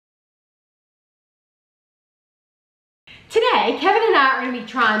Today, Kevin and I are going to be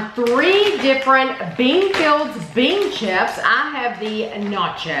trying 3 different Beanfields Bean Chips. I have the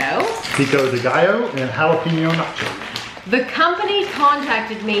Nacho, Pico De Gallo, and Jalapeno Nacho. The company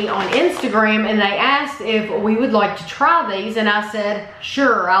contacted me on Instagram and they asked if we would like to try these, and I said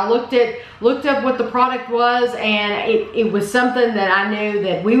sure. I looked up what the product was, and it was something that I knew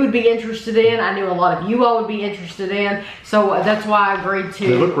that we would be interested in. I knew a lot of you all would be interested in, so that's why I agreed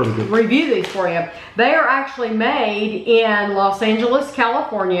to review these for you. They are actually made in Los Angeles,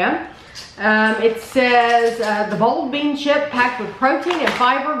 California. It says the bold bean chip packed with protein and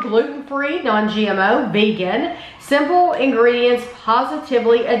fiber, gluten-free, non-GMO, vegan, simple ingredients,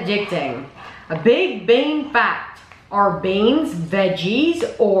 positively addicting. A big bean fact: are beans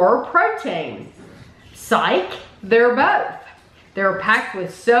veggies or protein? Psych, they're both. They're packed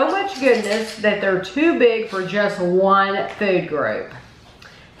with so much goodness that they're too big for just one food group.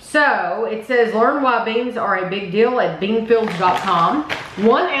 So it says learn why beans are a big deal at Beanfields.com.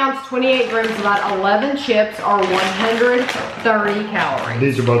 1 ounce, 28 grams, about 11 chips are 130 calories.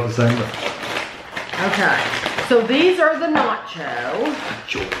 These are both the same. Okay, so these are the Nacho.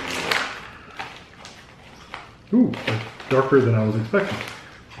 Ooh, darker than I was expecting.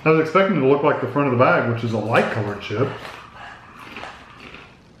 I was expecting it to look like the front of the bag, which is a light colored chip.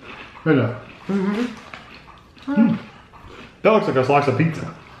 But no. That looks like a slice of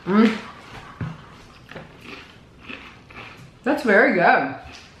pizza. That's very good.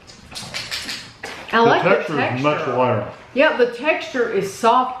 I like the texture. The texture is much lighter. Yeah, the texture is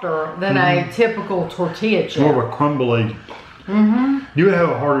softer than a typical tortilla chip. More of a crumbly. You would have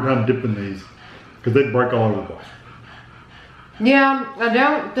a harder time dipping these because they'd break all over the place. Yeah, I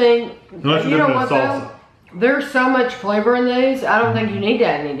don't think. Unless you know what though? There's so much flavor in these. I don't think you need to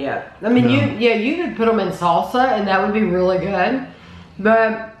add any dip. I mean, you could put them in salsa and that would be really good.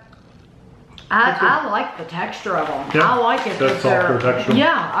 But I like the texture of them. Yeah, I like it. that softer texture.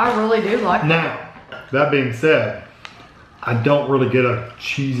 Yeah, I really do like it. Now, that being said, I don't really get a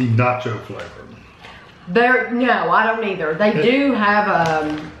cheesy nacho flavor. No, I don't either. They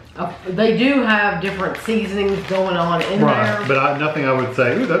do have different seasonings going on in there. But nothing I would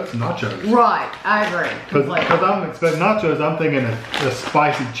say, ooh, that's nachos. Right, I agree. Because I'm expecting nachos, I'm thinking a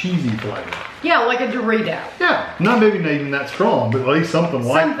spicy, cheesy flavor. Yeah, like a Dorito. Yeah, not even that strong, but at least something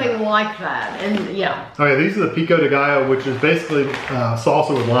like that. Something like that, and yeah. Okay, these are the Pico De Gallo, which is basically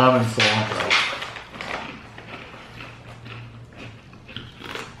salsa with lime and cilantro.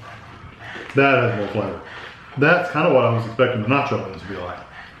 That has more flavor. That's kind of what I was expecting the nacho ones to be like.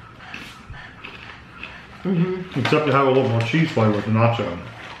 Except to have a little more cheese flavor with the nacho.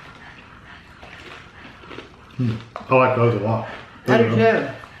 I like those a lot. I do too.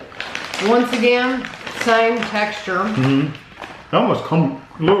 Once again, same texture. Almost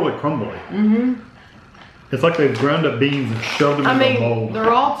literally crumbly. It's like they've ground up beans and shoved them in a mold.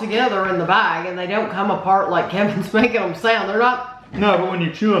 They're all together in the bag and they don't come apart like Kevin's making them sound. They're not. No, but when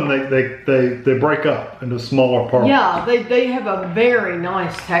you chew them, they break up into smaller parts. Yeah, they have a very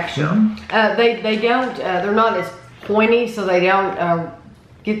nice texture. They don't. They're not as pointy, so they don't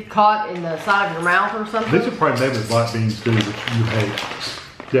get caught in the side of your mouth or something. These are probably made with black beans too, which you hate.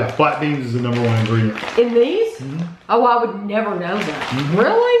 Yeah, black beans is the #1 ingredient. In these? Oh, I would never know that.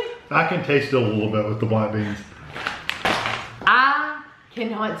 Really? I can taste it a little bit with the black beans. I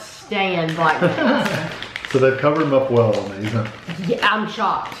cannot stand black beans. So they've covered them up well on these, huh? Yeah, I'm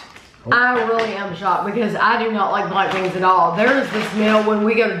shocked. I really am shocked because I do not like black beans at all. There's this meal when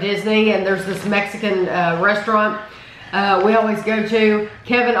we go to Disney and there's this Mexican restaurant we always go to.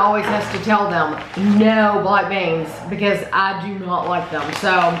 Kevin always has to tell them no black beans because I do not like them.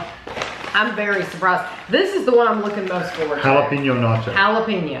 So I'm very surprised. This is the one I'm looking most forward to. Jalapeno Nacho.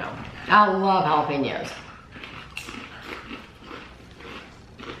 Jalapeno. I love jalapenos.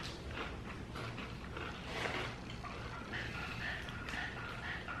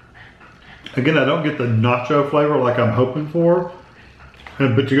 Again, I don't get the nacho flavor like I'm hoping for,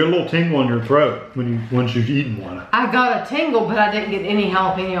 but you get a little tingle in your throat once you've eaten one. I got a tingle, but I didn't get any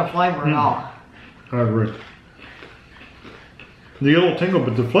jalapeno flavor at all. I agree. You get a little tingle,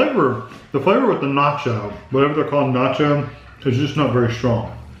 but the flavor with the nacho, whatever they're calling nacho, is just not very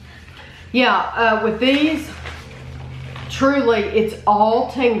strong. Yeah, with these, truly, it's all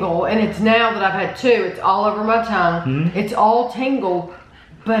tingle, and it's now that I've had 2, it's all over my tongue. It's all tingle.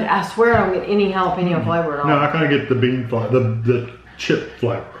 But I swear I don't get any jalapeno flavor at all. No, I kind of get the bean flavor, the chip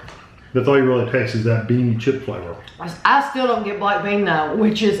flavor. That's all you really taste is that beany chip flavor. I still don't get black bean though,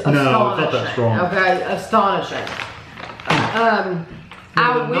 which is astonishing. No, it's not that strong. Okay, astonishing. The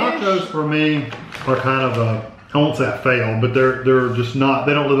nachos for me are kind of I won't say I failed, but they're just not.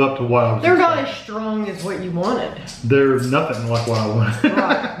 They don't live up to what I was. They're not as strong as what you wanted. They're nothing like what I wanted.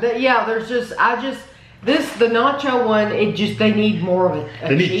 Right. Yeah. There's just the nacho one. They need more of a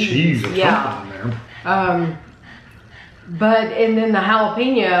they need cheese. cheese or something in there. And then the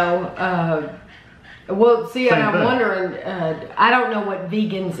jalapeno. Well, see, and I'm wondering. I don't know what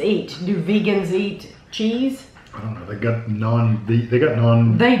vegans eat. Do vegans eat cheese? I don't know. They got non. They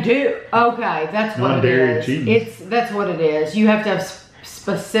do. Okay, that's what it is. Cheese. That's what it is. You have to have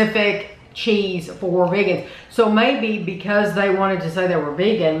specific cheese for vegans. So maybe because they wanted to say they were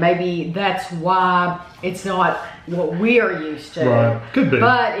vegan, maybe that's why it's not what we are used to. Right. Could be.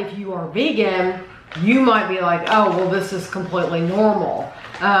 But if you are vegan, you might be like, oh, well, this is completely normal.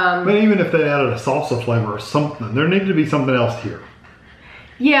 But even if they added a salsa flavor or something, there needed to be something else here.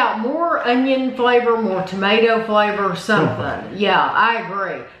 Yeah, more onion flavor, more tomato flavor, something. Yeah, I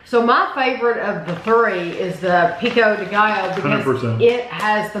agree. So my favorite of the three is the Pico De Gallo because 100%. It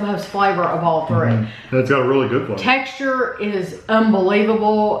has the most flavor of all three. And it's got a really good flavor. Texture is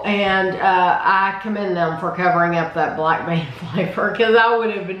unbelievable, and I commend them for covering up that black bean flavor because I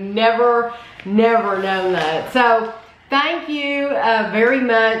would have never known that. So thank you very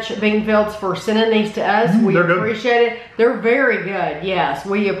much, Beanfields, for sending these to us. We appreciate it. They're very good. Yes,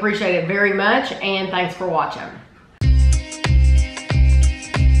 we appreciate it very much, and thanks for watching.